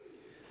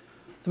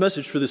The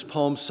message for this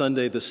Palm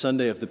Sunday, the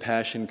Sunday of the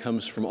Passion,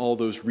 comes from all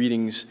those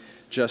readings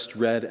just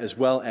read, as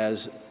well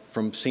as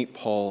from St.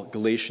 Paul,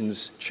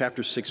 Galatians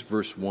chapter 6,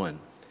 verse 1.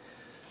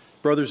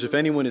 Brothers, if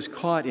anyone is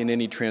caught in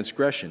any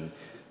transgression,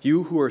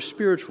 you who are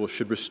spiritual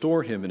should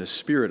restore him in a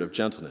spirit of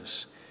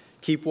gentleness.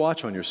 Keep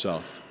watch on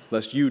yourself,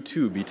 lest you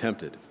too be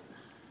tempted.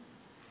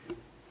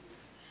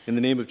 In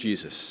the name of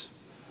Jesus,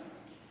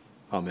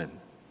 amen.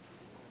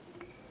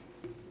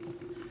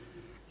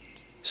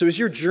 So is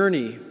your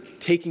journey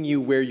taking you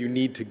where you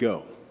need to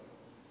go?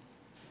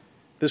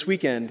 This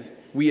weekend,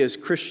 we as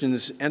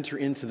Christians enter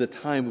into the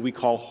time we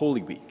call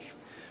Holy Week.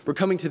 We're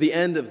coming to the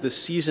end of the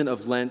season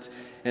of Lent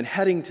and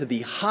heading to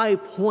the high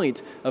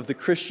point of the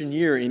Christian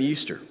year in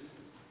Easter.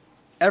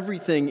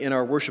 Everything in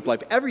our worship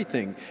life,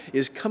 everything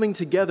is coming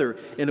together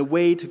in a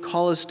way to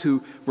call us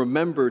to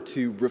remember,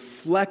 to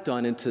reflect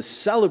on, and to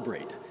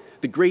celebrate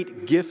the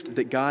great gift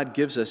that God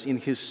gives us in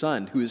His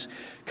Son, who has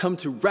come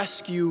to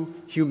rescue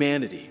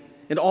humanity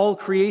and all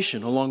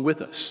creation along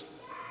with us.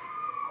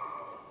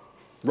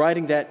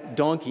 Riding that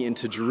donkey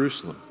into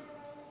Jerusalem,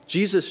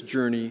 Jesus'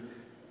 journey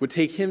would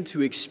take him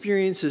to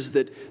experiences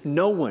that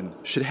no one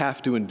should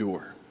have to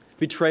endure.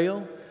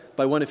 Betrayal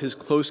by one of his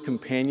close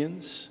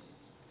companions,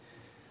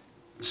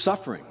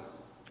 suffering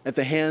at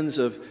the hands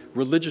of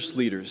religious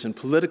leaders and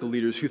political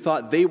leaders who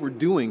thought they were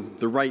doing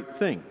the right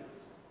thing,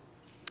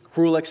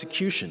 cruel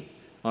execution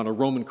on a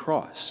Roman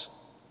cross.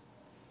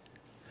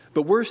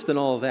 But worse than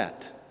all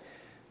that,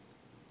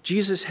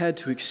 Jesus had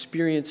to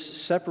experience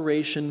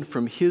separation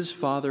from his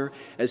Father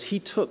as he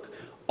took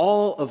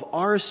all of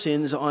our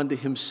sins onto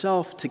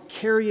himself to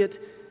carry it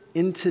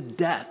into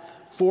death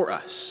for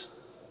us.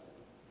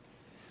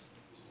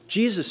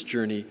 Jesus'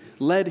 journey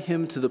led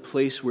him to the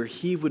place where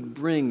he would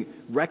bring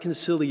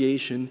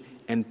reconciliation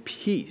and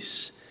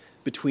peace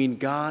between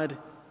God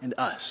and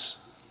us.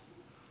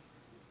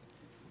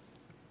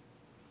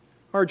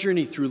 Our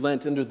journey through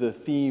Lent under the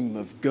theme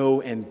of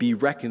go and be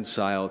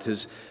reconciled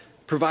has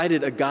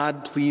provided a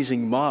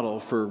God-pleasing model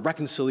for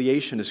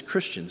reconciliation as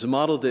Christians, a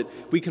model that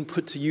we can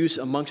put to use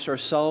amongst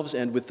ourselves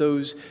and with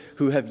those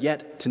who have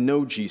yet to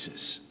know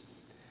Jesus.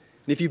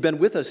 And if you've been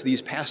with us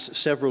these past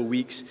several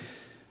weeks,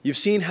 you've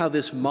seen how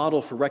this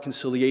model for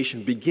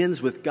reconciliation begins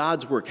with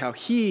God's work, how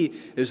He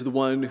is the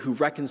one who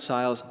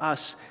reconciles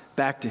us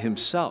back to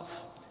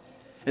Himself.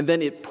 And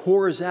then it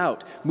pours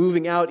out,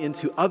 moving out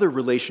into other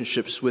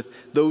relationships with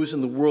those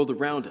in the world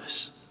around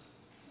us.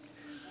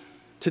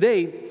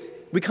 Today,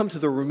 we come to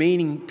the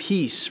remaining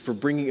piece for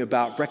bringing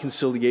about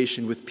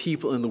reconciliation with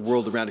people in the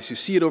world around us. You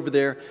see it over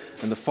there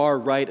on the far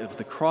right of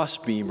the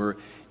crossbeam or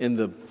in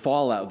the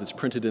fallout that's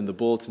printed in the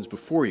bulletins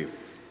before you.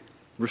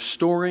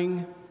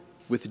 Restoring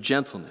with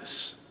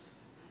gentleness.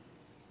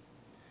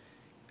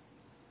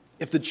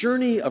 If the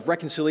journey of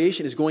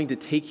reconciliation is going to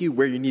take you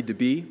where you need to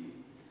be,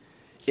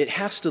 it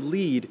has to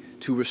lead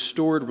to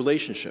restored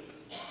relationship.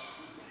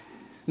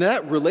 Now,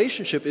 that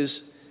relationship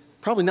is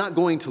probably not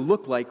going to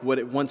look like what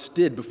it once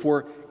did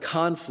before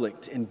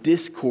conflict and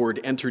discord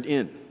entered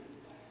in.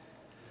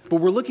 But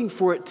we're looking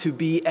for it to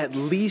be at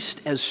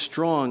least as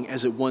strong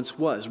as it once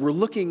was. We're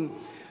looking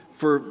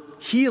for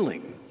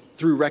healing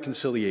through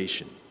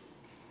reconciliation.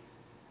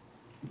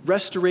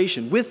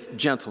 Restoration with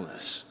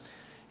gentleness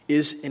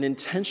is an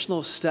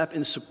intentional step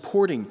in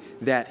supporting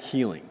that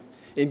healing,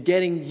 in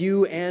getting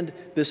you and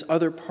this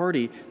other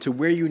party to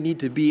where you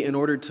need to be in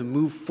order to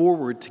move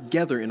forward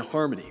together in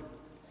harmony.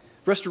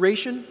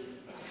 Restoration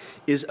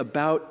is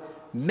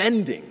about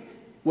mending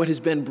what has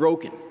been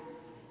broken.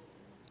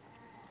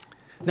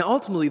 Now,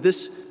 ultimately,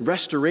 this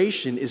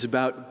restoration is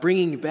about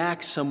bringing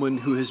back someone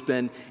who has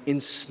been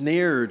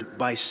ensnared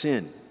by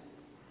sin.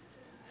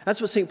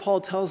 That's what St.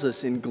 Paul tells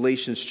us in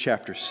Galatians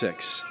chapter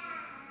 6.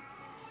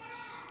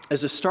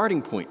 As a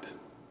starting point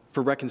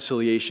for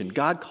reconciliation,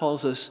 God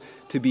calls us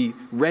to be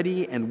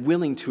ready and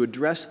willing to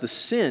address the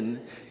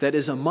sin that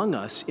is among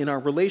us in our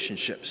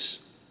relationships.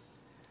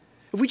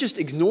 If we just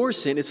ignore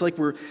sin, it's like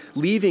we're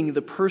leaving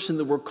the person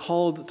that we're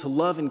called to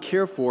love and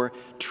care for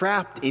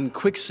trapped in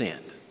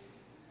quicksand,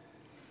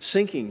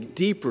 sinking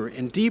deeper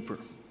and deeper.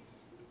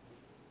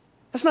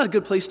 That's not a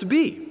good place to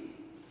be.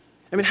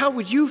 I mean, how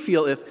would you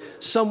feel if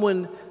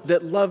someone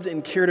that loved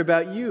and cared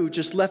about you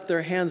just left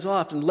their hands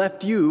off and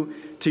left you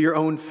to your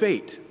own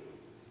fate?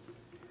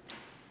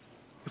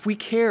 If we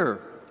care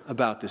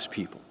about these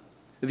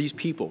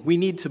people, we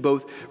need to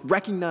both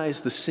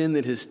recognize the sin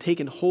that has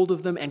taken hold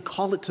of them and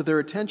call it to their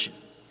attention.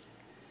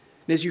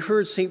 And as you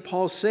heard St.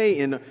 Paul say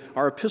in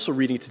our epistle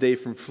reading today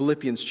from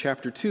Philippians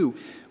chapter 2,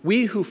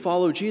 we who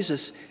follow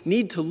Jesus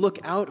need to look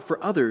out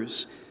for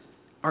others,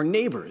 our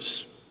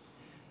neighbors,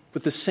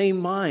 with the same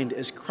mind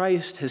as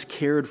Christ has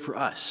cared for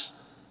us.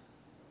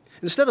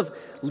 Instead of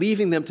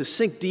leaving them to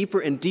sink deeper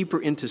and deeper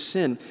into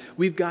sin,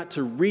 we've got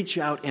to reach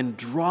out and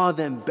draw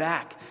them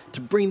back to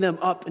bring them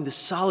up into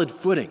solid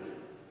footing.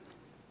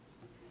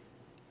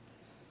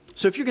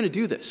 So if you're going to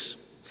do this,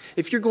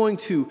 if you're going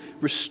to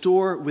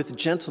restore with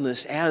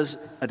gentleness as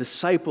a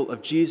disciple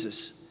of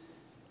Jesus,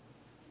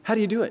 how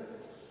do you do it?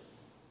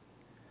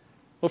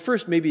 Well,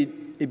 first, maybe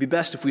it'd be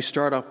best if we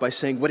start off by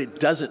saying what it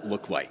doesn't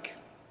look like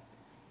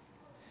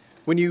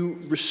When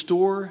you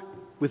restore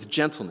with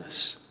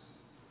gentleness,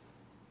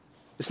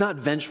 it's not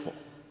vengeful.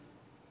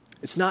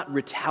 It's not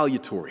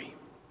retaliatory.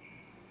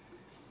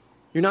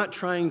 You're not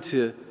trying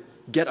to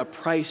get a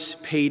price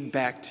paid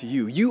back to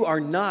you. You are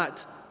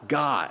not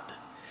God.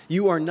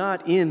 You are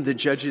not in the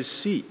judge's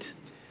seat.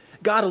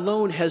 God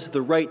alone has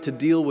the right to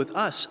deal with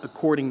us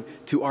according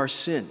to our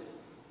sin.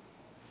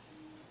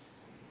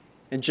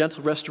 And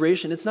gentle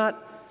restoration, it's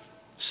not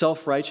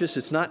self-righteous,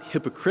 it's not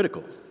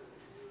hypocritical.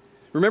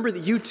 Remember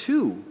that you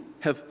too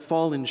have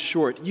fallen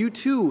short. You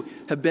too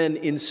have been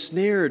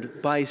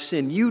ensnared by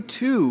sin. You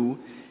too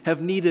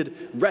have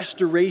needed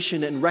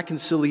restoration and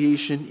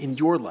reconciliation in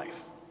your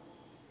life.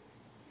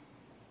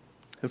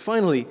 And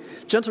finally,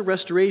 gentle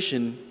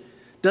restoration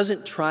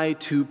doesn't try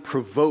to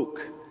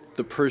provoke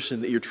the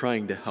person that you're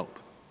trying to help.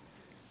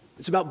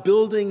 It's about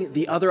building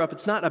the other up.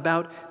 It's not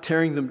about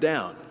tearing them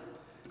down.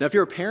 Now, if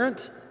you're a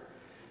parent,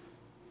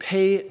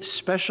 pay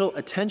special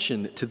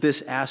attention to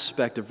this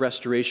aspect of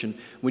restoration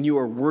when you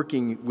are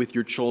working with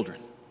your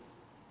children.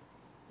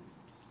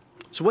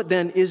 So what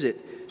then is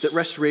it that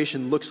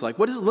restoration looks like?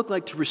 What does it look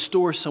like to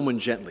restore someone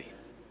gently?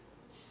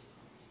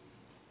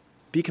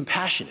 Be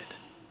compassionate.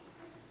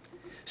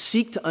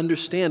 Seek to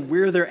understand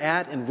where they're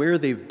at and where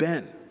they've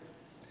been.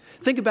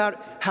 Think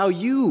about how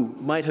you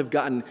might have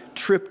gotten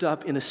tripped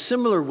up in a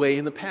similar way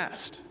in the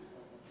past.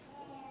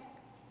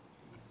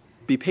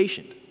 Be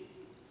patient.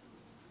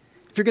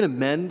 If you're going to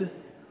mend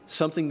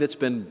something that's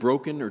been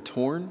broken or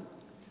torn,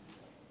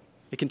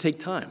 it can take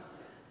time.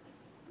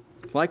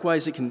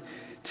 Likewise, it can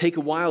take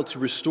a while to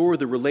restore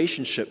the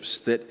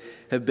relationships that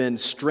have been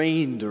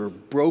strained or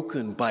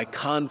broken by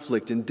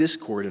conflict and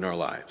discord in our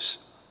lives.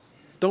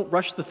 Don't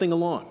rush the thing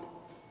along.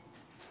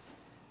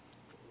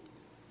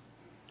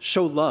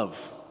 Show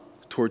love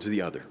towards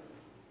the other.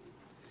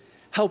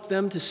 Help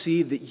them to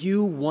see that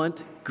you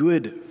want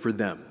good for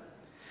them,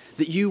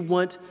 that you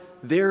want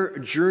their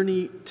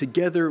journey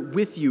together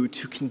with you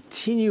to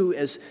continue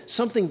as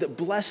something that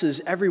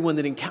blesses everyone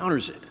that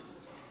encounters it.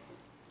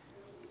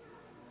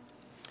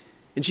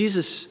 In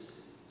Jesus'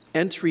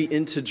 entry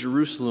into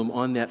Jerusalem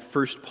on that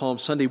first Palm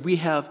Sunday, we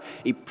have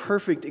a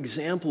perfect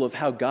example of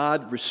how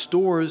God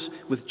restores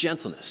with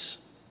gentleness.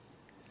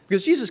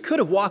 Because Jesus could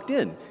have walked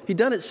in. He'd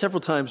done it several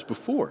times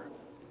before.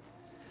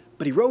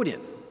 But he rode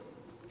in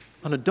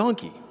on a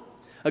donkey,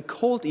 a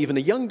colt, even a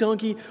young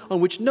donkey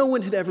on which no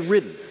one had ever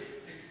ridden.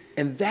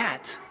 And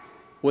that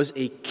was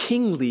a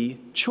kingly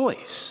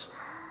choice.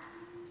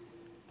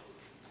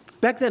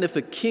 Back then, if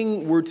a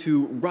king were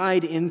to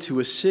ride into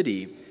a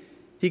city,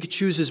 he could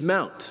choose his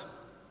mount,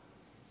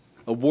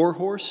 a war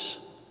horse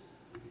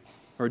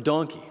or a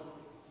donkey.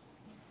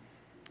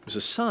 It was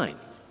a sign,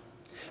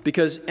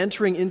 because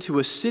entering into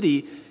a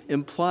city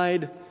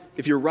implied,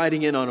 if you're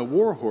riding in on a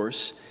war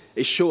horse,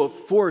 a show of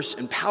force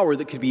and power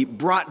that could be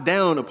brought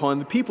down upon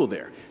the people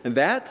there. And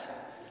that,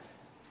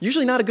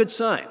 usually not a good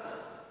sign.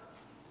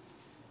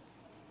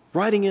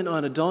 Riding in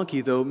on a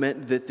donkey, though,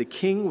 meant that the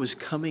king was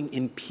coming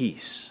in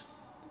peace.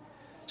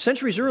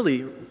 Centuries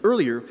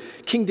earlier,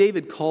 King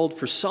David called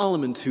for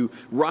Solomon to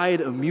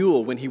ride a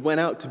mule when he went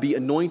out to be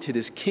anointed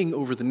as king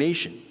over the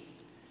nation.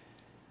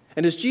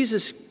 And as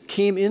Jesus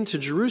came into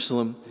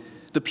Jerusalem,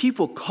 the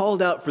people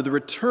called out for the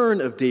return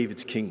of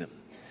David's kingdom.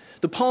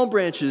 The palm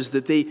branches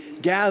that they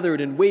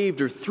gathered and waved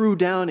or threw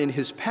down in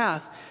his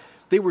path,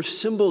 they were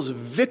symbols of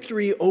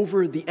victory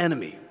over the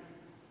enemy.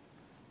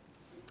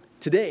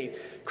 Today,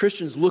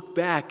 Christians look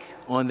back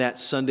on that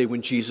Sunday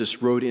when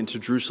Jesus rode into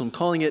Jerusalem,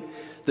 calling it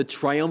the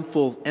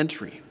triumphal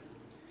entry.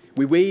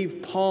 We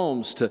wave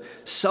palms to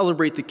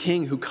celebrate the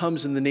King who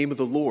comes in the name of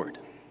the Lord.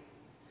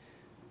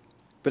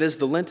 But as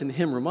the Lenten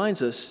hymn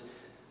reminds us,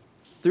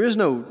 there is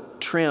no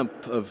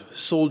tramp of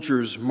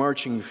soldiers'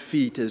 marching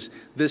feet as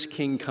this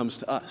King comes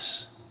to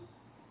us.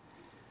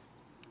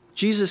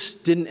 Jesus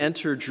didn't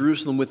enter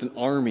Jerusalem with an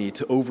army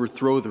to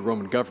overthrow the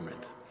Roman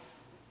government.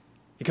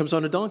 He comes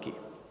on a donkey,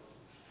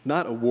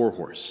 not a war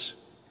horse.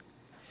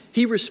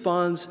 He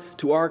responds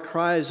to our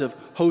cries of,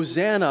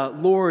 "Hosanna,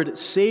 Lord,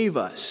 save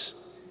us,"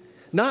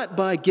 not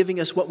by giving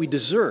us what we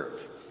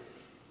deserve,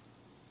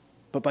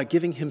 but by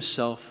giving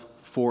himself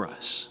for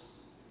us.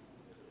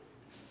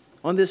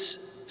 On this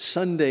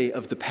Sunday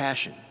of the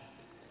Passion,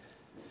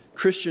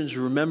 Christians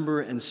remember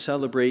and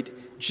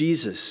celebrate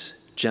Jesus'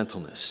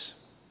 gentleness.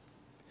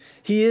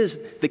 He is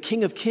the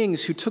King of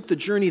Kings who took the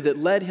journey that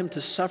led him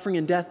to suffering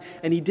and death,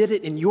 and he did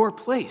it in your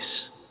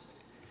place.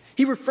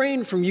 He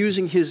refrained from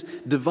using his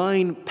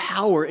divine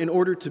power in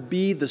order to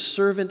be the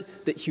servant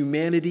that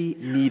humanity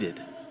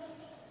needed.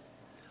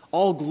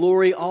 All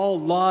glory, all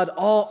laud,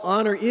 all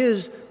honor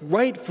is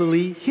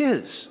rightfully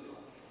his.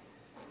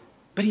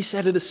 But he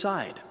set it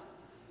aside.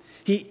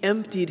 He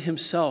emptied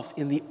himself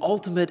in the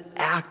ultimate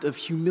act of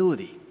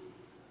humility.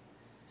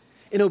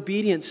 In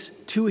obedience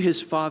to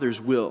his Father's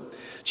will,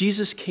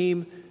 Jesus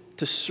came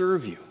to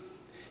serve you.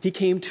 He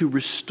came to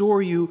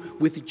restore you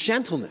with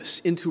gentleness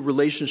into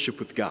relationship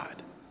with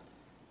God.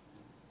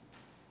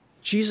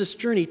 Jesus'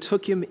 journey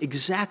took him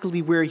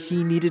exactly where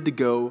he needed to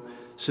go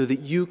so that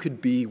you could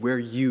be where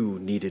you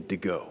needed to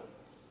go.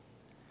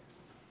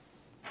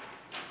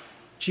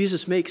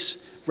 Jesus makes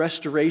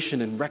restoration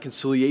and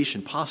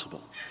reconciliation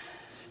possible.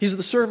 He's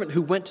the servant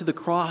who went to the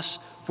cross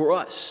for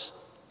us.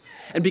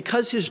 And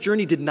because his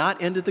journey did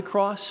not end at the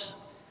cross,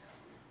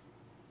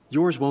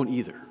 yours won't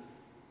either.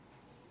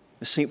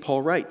 As St.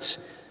 Paul writes,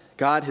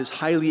 God has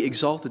highly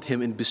exalted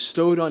him and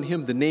bestowed on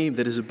him the name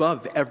that is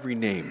above every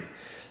name,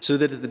 so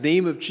that at the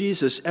name of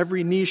Jesus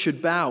every knee should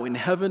bow in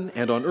heaven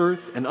and on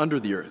earth and under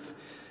the earth,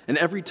 and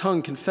every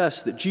tongue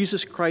confess that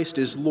Jesus Christ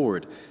is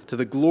Lord, to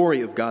the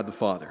glory of God the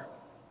Father.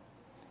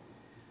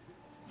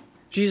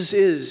 Jesus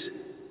is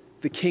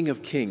the King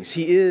of Kings.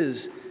 He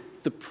is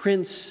the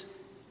Prince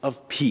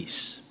of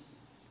Peace.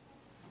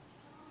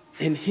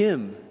 In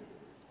him,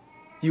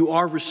 you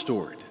are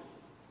restored.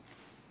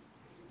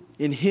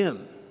 In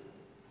him,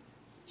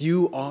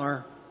 you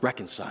are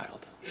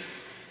reconciled.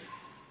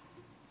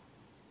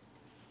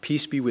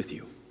 Peace be with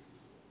you.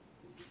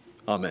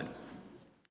 Amen.